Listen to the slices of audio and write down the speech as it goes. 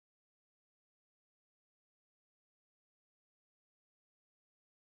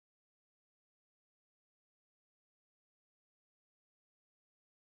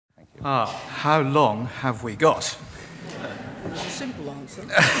How long have we got? Simple answer.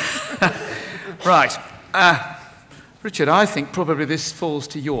 Right. Richard, I think probably this falls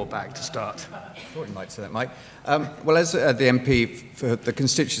to your bag to start. I thought you might say that, Mike. Well, as the MP for the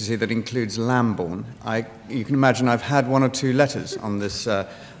constituency that includes Lambourne, you can imagine I've had one or two letters on this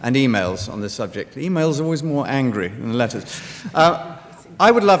and emails on this subject. Emails are always more angry than the letters.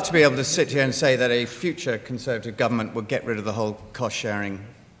 I would love to be able to sit here and say that a future Conservative government would get rid of the whole cost-sharing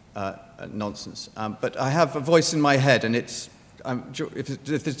nonsense. But I have a voice in my head, and it's,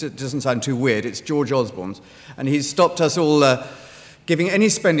 if this doesn't sound too weird, it's George Osborne's, and he's stopped us all giving any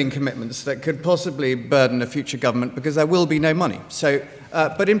spending commitments that could possibly burden a future government because there will be no money. So,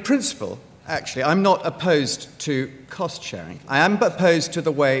 but in principle, actually, I'm not opposed to cost-sharing. I am opposed to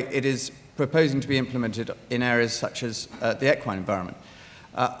the way it is proposing to be implemented in areas such as the equine environment.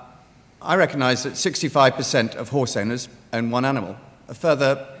 I recognise that 65% of horse owners own one animal. A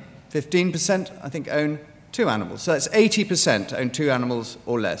further 15%, I think, own two animals. So that's 80% own two animals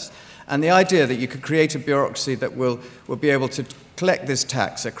or less. And the idea that you could create a bureaucracy that will be able to collect this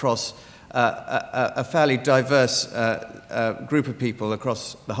tax across a fairly diverse group of people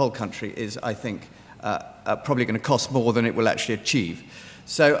across the whole country is, I think, probably going to cost more than it will actually achieve.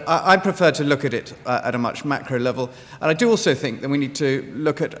 So I prefer to look at it at a much macro level. And I do also think that we need to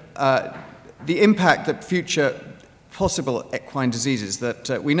look at the impact that future possible equine diseases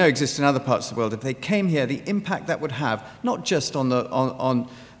that we know exist in other parts of the world, if they came here, the impact that would have, not just on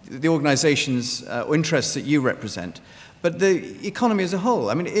the organisations or interests that you represent, but the economy as a whole.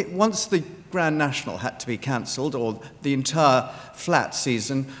 I mean, once the Grand National had to be cancelled, or the entire flat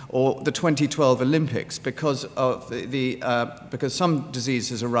season, or the 2012 Olympics, because of because some disease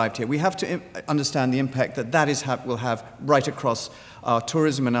has arrived here, we have to understand the impact that will have right across our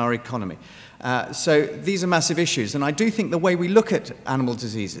tourism and our economy. So these are massive issues, and I do think the way we look at animal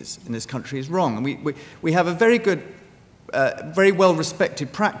diseases in this country is wrong. And we have a very good, very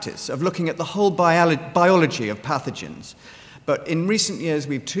well-respected practice of looking at the whole biology of pathogens. But in recent years,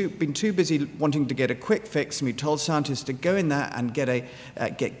 we've been too busy wanting to get a quick fix, and we told scientists to go in there and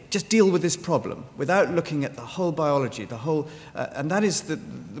just deal with this problem without looking at the whole biology, and that is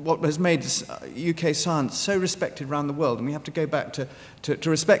what has made UK science so respected around the world, and we have to go back to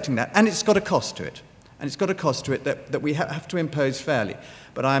respecting that. And it's got a cost to it, and it's got a cost to it that we have to impose fairly.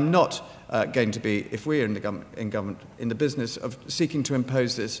 But I am not going to be, if we're in government, in the business of seeking to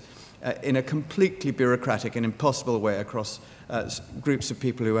impose this in a completely bureaucratic and impossible way across groups of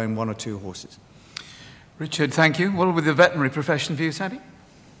people who own one or two horses. Richard, thank you. What will the veterinary profession view, Sadie?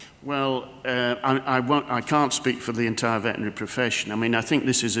 Well, I can't speak for the entire veterinary profession. I mean, I think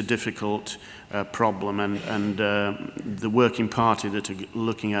this is a difficult problem, and the working party that are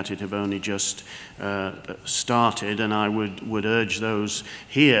looking at it have only just started, and I would urge those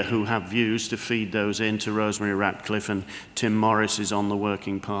here who have views to feed those into Rosemary Ratcliffe, and Tim Morris is on the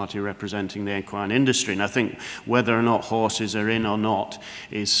working party representing the equine industry. And I think whether or not horses are in or not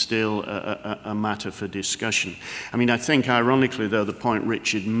is still a matter for discussion. I mean, I think ironically, though, the point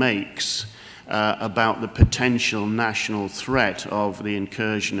Richard makes about the potential national threat of the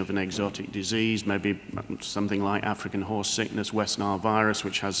incursion of an exotic disease, maybe something like African horse sickness, West Nile virus,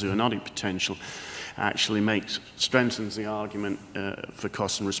 which has zoonotic potential, actually strengthens the argument for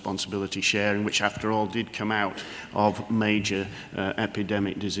cost and responsibility sharing, which after all did come out of major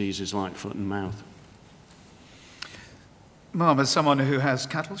epidemic diseases like foot and mouth. Mom, as someone who has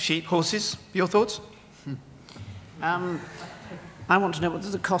cattle, sheep, horses, your thoughts? I want to know what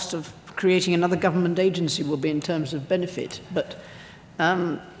the cost of creating another government agency will be in terms of benefit. But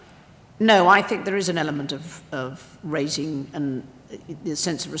no, I think there is an element of raising the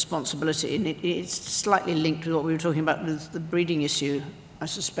sense of responsibility, and it's slightly linked with what we were talking about with the breeding issue, I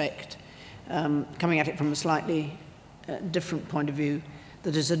suspect, coming at it from a slightly different point of view,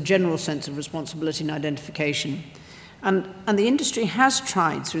 that is a general sense of responsibility and identification. And the industry has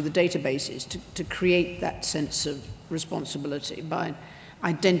tried through the databases to create that sense of responsibility by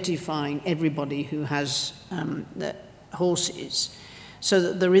identifying everybody who has horses, so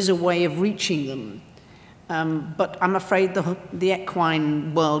that there is a way of reaching them. But I'm afraid the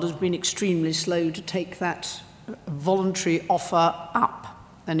equine world has been extremely slow to take that voluntary offer up.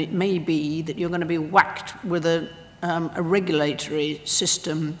 And it may be that you're going to be whacked with a regulatory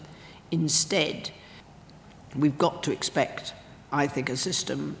system instead. We've got to expect, I think, a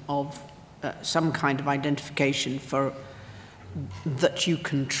system of some kind of identification that you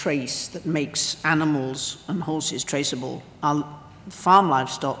can trace, that makes animals and horses traceable. Our farm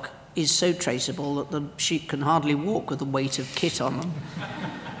livestock is so traceable that the sheep can hardly walk with the weight of kit on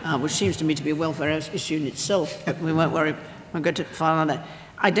them, which seems to me to be a welfare issue in itself, but we won't worry. We'll go to far on that.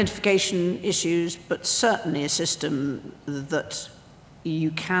 identification issues, but certainly a system that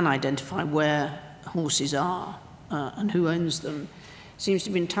you can identify where horses are and who owns them seems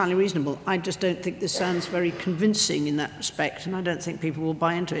to be entirely reasonable. I just don't think this sounds very convincing in that respect, and I don't think people will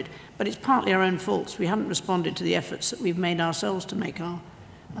buy into it. But it's partly our own faults. We haven't responded to the efforts that we've made ourselves to make our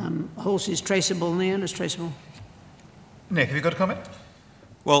horses traceable and the owners traceable. Nick, have you got a comment?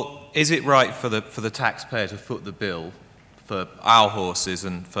 Well, is it right for the taxpayer to foot the bill for our horses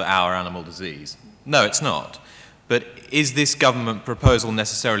and for our animal disease? No, it's not. But is this government proposal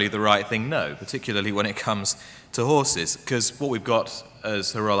necessarily the right thing? No, particularly when it comes to horses, because what we've got,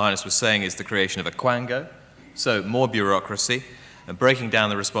 as Her Royal Highness was saying, is the creation of a quango, so more bureaucracy, and breaking down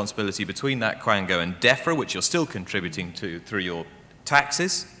the responsibility between that quango and Defra, which you're still contributing to through your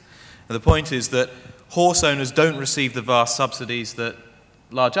taxes. And the point is that horse owners don't receive the vast subsidies that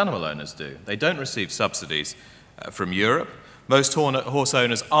large animal owners do. They don't receive subsidies from Europe. Most horse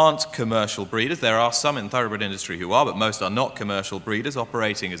owners aren't commercial breeders. There are some in the thoroughbred industry who are, but most are not commercial breeders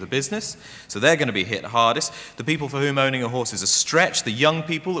operating as a business. So they're going to be hit hardest. The people for whom owning a horse is a stretch, the young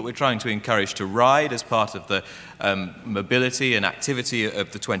people that we're trying to encourage to ride as part of the mobility and activity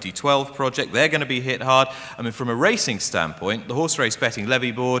of the 2012 project, they're going to be hit hard. I mean, from a racing standpoint, the Horse Race Betting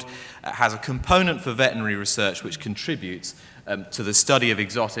Levy Board has a component for veterinary research which contributes to the study of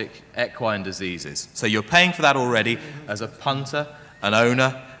exotic equine diseases. So you're paying for that already as a punter, an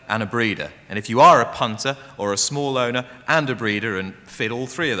owner, and a breeder. And if you are a punter or a small owner and a breeder and fit all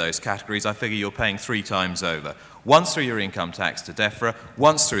three of those categories, I figure you're paying 3 times over. Once through your income tax to Defra,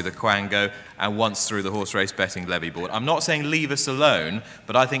 once through the quango, and once through the Horse Race Betting Levy Board. I'm not saying leave us alone,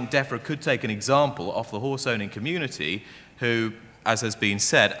 but I think Defra could take an example off the horse owning community who, as has been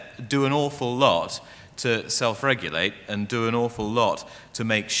said, do an awful lot to self-regulate and do an awful lot to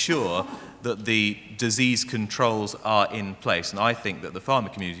make sure that the disease controls are in place. And I think that the farmer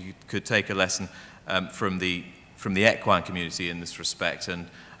community could take a lesson from the equine community in this respect, and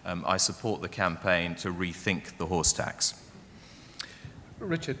I support the campaign to rethink the horse tax.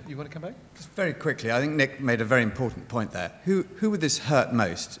 Richard, you want to come back? Just very quickly, I think Nick made a very important point there. Who would this hurt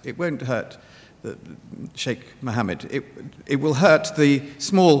most? It won't hurt Sheikh Mohammed. It will hurt the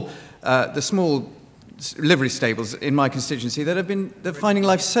small livery stables in my constituency that they're finding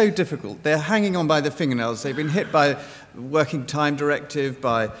life so difficult. They're hanging on by the fingernails. They've been hit by working time directive,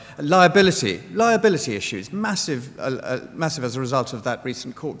 by liability issues, massive as a result of that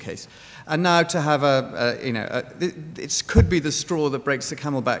recent court case. And now to have it could be the straw that breaks the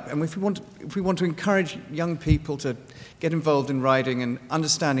camel back. And if we want to encourage young people to get involved in riding and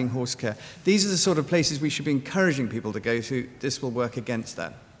understanding horse care, these are the sort of places we should be encouraging people to go to. This will work against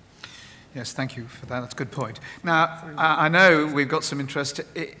that. Yes, thank you for that. That's a good point. Now, I know we've got some interest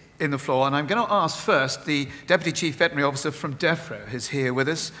in the floor, and I'm going to ask first the Deputy Chief Veterinary Officer from Defra, who's here with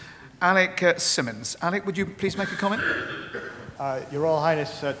us, Alec Simmons. Alec, would you please make a comment? Your Royal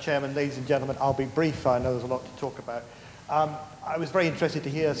Highness, Chairman, ladies and gentlemen, I'll be brief. I know there's a lot to talk about. I was very interested to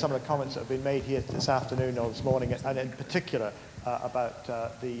hear some of the comments that have been made here this afternoon or this morning, and in particular about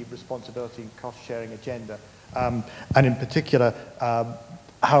the responsibility and cost-sharing agenda, and in particular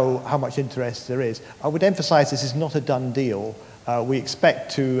how much interest there is. I would emphasise this is not a done deal. We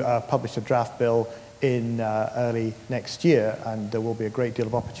expect to publish a draft bill in early next year, and there will be a great deal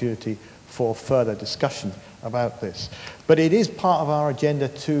of opportunity for further discussion about this. But it is part of our agenda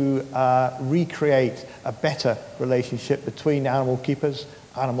to recreate a better relationship between animal keepers,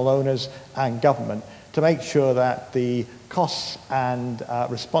 animal owners, and government to make sure that the costs and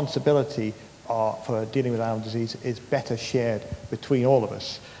responsibility for dealing with animal disease is better shared between all of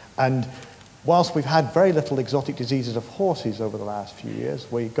us. And whilst we've had very little exotic diseases of horses over the last few years,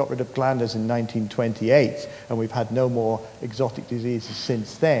 we got rid of glanders in 1928, and we've had no more exotic diseases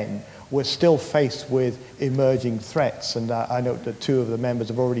since then, we're still faced with emerging threats. And I note that 2 of the members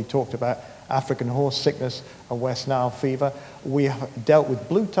have already talked about African horse sickness and West Nile fever. We have dealt with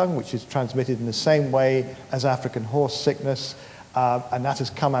blue tongue, which is transmitted in the same way as African horse sickness. And that has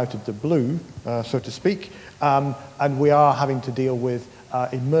come out of the blue, so to speak, and we are having to deal with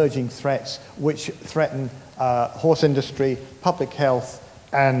emerging threats which threaten horse industry, public health,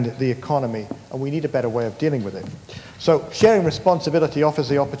 and the economy, and we need a better way of dealing with it. So sharing responsibility offers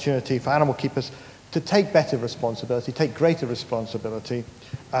the opportunity for animal keepers to take better responsibility, take greater responsibility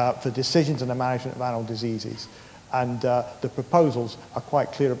for decisions in the management of animal diseases. And the proposals are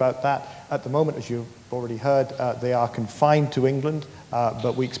quite clear about that. At the moment, as you've already heard, they are confined to England,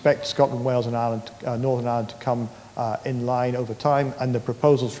 but we expect Scotland, Wales and Ireland, Northern Ireland to come in line over time, and the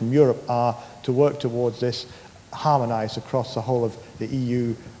proposals from Europe are to work towards this harmonised across the whole of the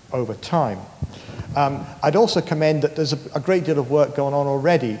EU over time. I'd also commend that there's a great deal of work going on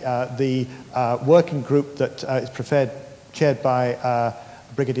already. The working group that is chaired by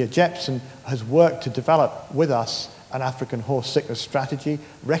Brigadier Jepson has worked to develop with us an African horse sickness strategy,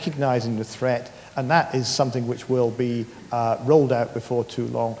 recognizing the threat, and that is something which will be rolled out before too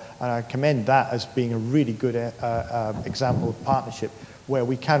long. And I commend that as being a really good example of partnership where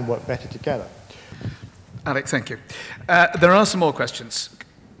we can work better together. Alex, thank you. There are some more questions.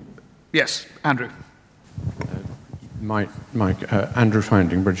 Yes, Andrew. Mike, Andrew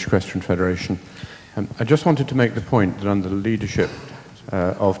Finding, British Equestrian Federation. I just wanted to make the point that under the leadership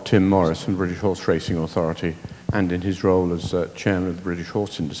of Tim Morris from British Horse Racing Authority, and in his role as chairman of the British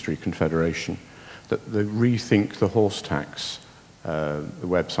Horse Industry Confederation, that the Rethink the Horse Tax, the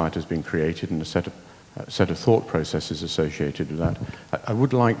website has been created and a set of thought processes associated with that. I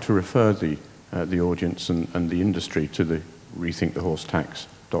would like to refer the audience and the industry to the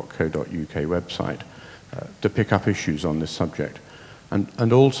rethinkthehorsetax.co.uk website to pick up issues on this subject,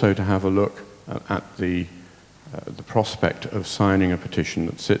 and also to have a look at the prospect of signing a petition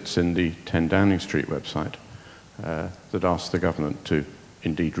that sits in the 10 Downing Street website that asks the government to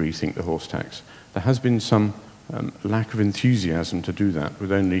indeed rethink the horse tax. There has been some lack of enthusiasm to do that,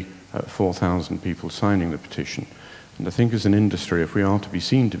 with only 4,000 people signing the petition. And I think as an industry, if we are to be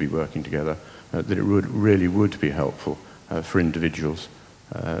seen to be working together, that it really would be helpful for individuals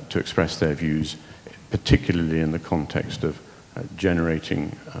to express their views, particularly in the context of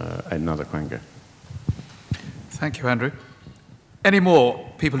generating another quanga. Thank you, Andrew. Any more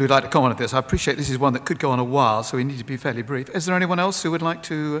people who'd like to comment on this? I appreciate this is one that could go on a while, so we need to be fairly brief. Is there anyone else who would like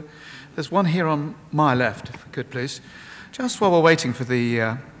to? There's one here on my left, if we could, please. Just while we're waiting for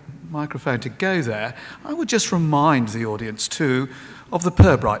the microphone to go there, I would just remind the audience, too, of the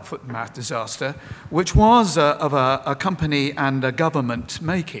Pirbright foot and mouth disaster, which was of a company and a government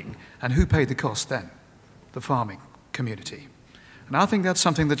making, and who paid the cost then? The farming community. And I think that's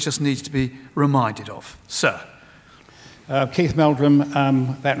something that just needs to be reminded of. Sir. Keith Meldrum,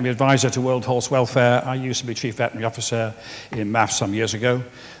 veterinary advisor to World Horse Welfare. I used to be chief veterinary officer in MAF some years ago.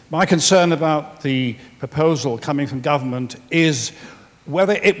 My concern about the proposal coming from government is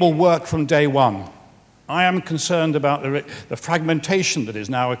whether it will work from day one. I am concerned about the fragmentation that is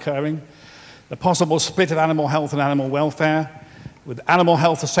now occurring, the possible split of animal health and animal welfare, with animal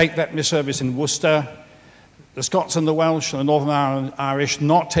health, the state veterinary service in Worcester, the Scots and the Welsh and the Northern Irish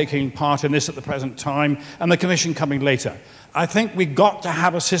not taking part in this at the present time, and the Commission coming later. I think we've got to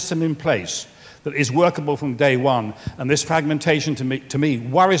have a system in place that is workable from day one, and this fragmentation to me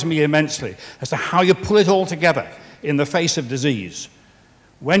worries me immensely as to how you pull it all together in the face of disease.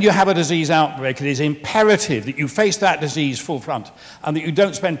 When you have a disease outbreak, it is imperative that you face that disease full front and that you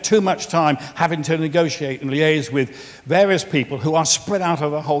don't spend too much time having to negotiate and liaise with various people who are spread out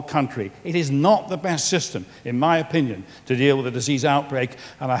over the whole country. It is not the best system, in my opinion, to deal with a disease outbreak,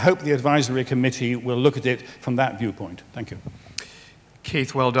 and I hope the advisory committee will look at it from that viewpoint. Thank you.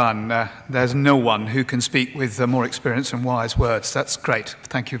 Keith, well done. There's no one who can speak with more experience and wise words. That's great.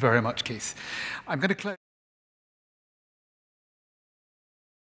 Thank you very much, Keith. I'm going to close.